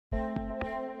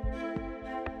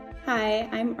Hi,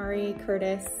 I'm Ari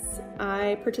Curtis.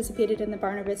 I participated in the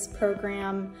Barnabas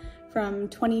program from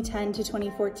 2010 to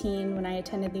 2014 when I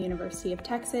attended the University of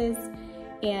Texas,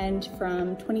 and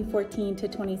from 2014 to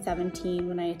 2017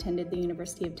 when I attended the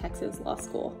University of Texas Law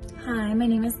School. Hi, my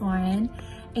name is Lauren,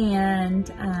 and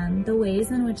the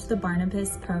ways in which the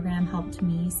Barnabas program helped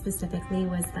me specifically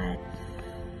was that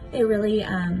it really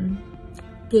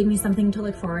gave me something to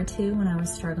look forward to when I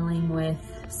was struggling with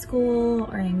school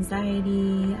or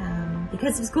anxiety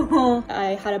because of school.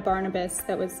 I had a Barnabas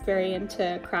that was very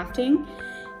into crafting,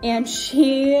 and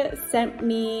she sent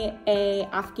me a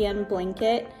Afghan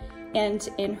blanket, and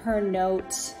in her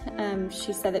note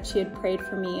she said that she had prayed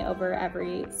for me over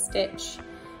every stitch,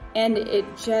 and it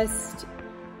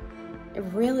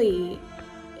really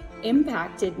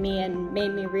impacted me and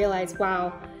made me realize,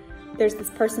 wow, there's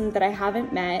this person that I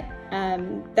haven't met,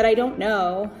 that I don't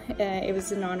know, it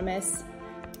was anonymous,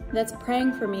 that's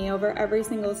praying for me over every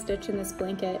single stitch in this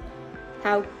blanket.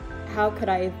 How could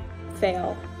I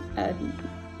fail at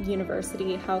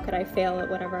university? How could I fail at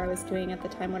whatever I was doing at the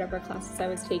time, whatever classes I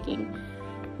was taking,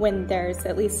 when there's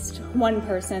at least one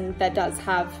person that does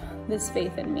have this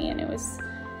faith in me? And it was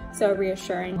so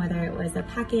reassuring. Whether it was a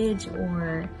package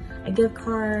or a gift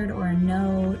card or a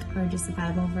note or just a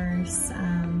Bible verse,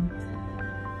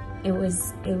 it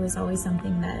was always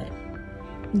something that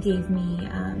gave me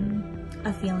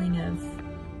a feeling of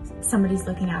somebody's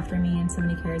looking after me and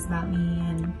somebody cares about me,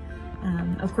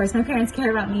 and of course my parents care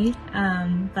about me,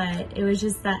 but it was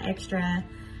just that extra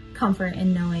comfort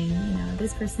in knowing, you know,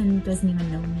 this person doesn't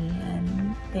even know me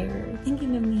and they're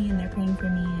thinking of me and they're praying for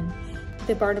me. And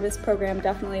the Barnabas program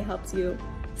definitely helps you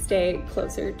stay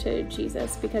closer to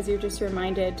Jesus, because you're just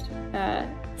reminded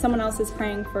someone else is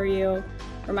praying for you,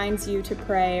 reminds you to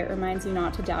pray, it reminds you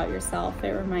not to doubt yourself,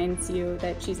 it reminds you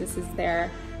that Jesus is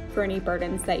there for any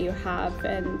burdens that you have,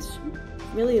 and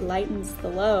really lightens the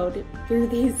load through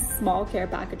these small care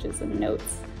packages and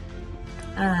notes.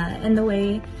 And the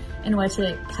way in which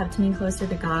it kept me closer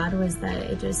to God was that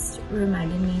it just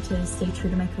reminded me to stay true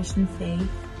to my Christian faith.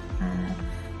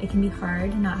 It can be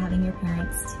hard not having your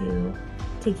parents to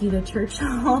take you to church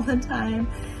all the time.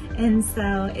 And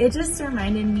so it just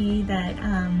reminded me that,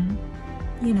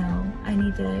 you know, I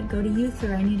need to go to youth,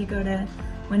 or I need to go to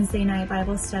Wednesday night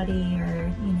Bible study,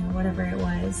 or, you know, whatever it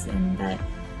was, and that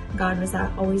God was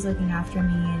always looking after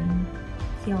me, and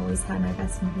He always had my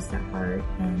best interest at heart.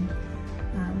 And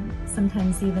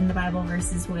sometimes even the Bible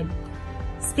verses would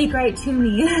speak right to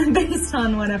me based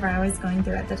on whatever I was going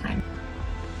through at the time.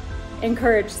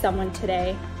 Encourage someone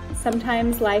today.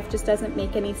 Sometimes life just doesn't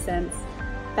make any sense.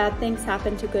 Bad things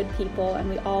happen to good people, and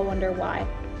we all wonder why.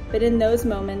 But in those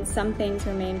moments, some things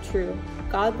remain true.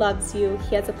 God loves you.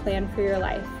 He has a plan for your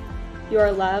life. You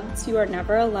are loved. You are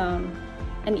never alone.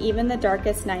 And even the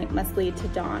darkest night must lead to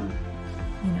dawn.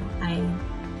 You know,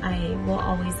 I will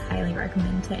always highly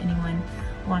recommend to anyone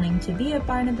wanting to be a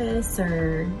Barnabas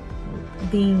or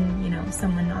being, you know,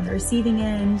 someone on the receiving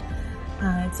end.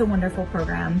 It's a wonderful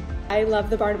program. I love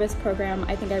the Barnabas program.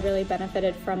 I think I really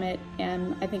benefited from it,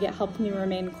 and I think it helped me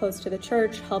remain close to the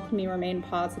church, helped me remain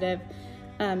positive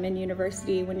in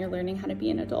university when you're learning how to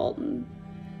be an adult and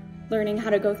learning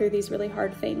how to go through these really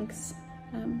hard things.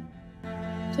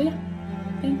 So yeah,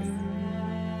 thanks.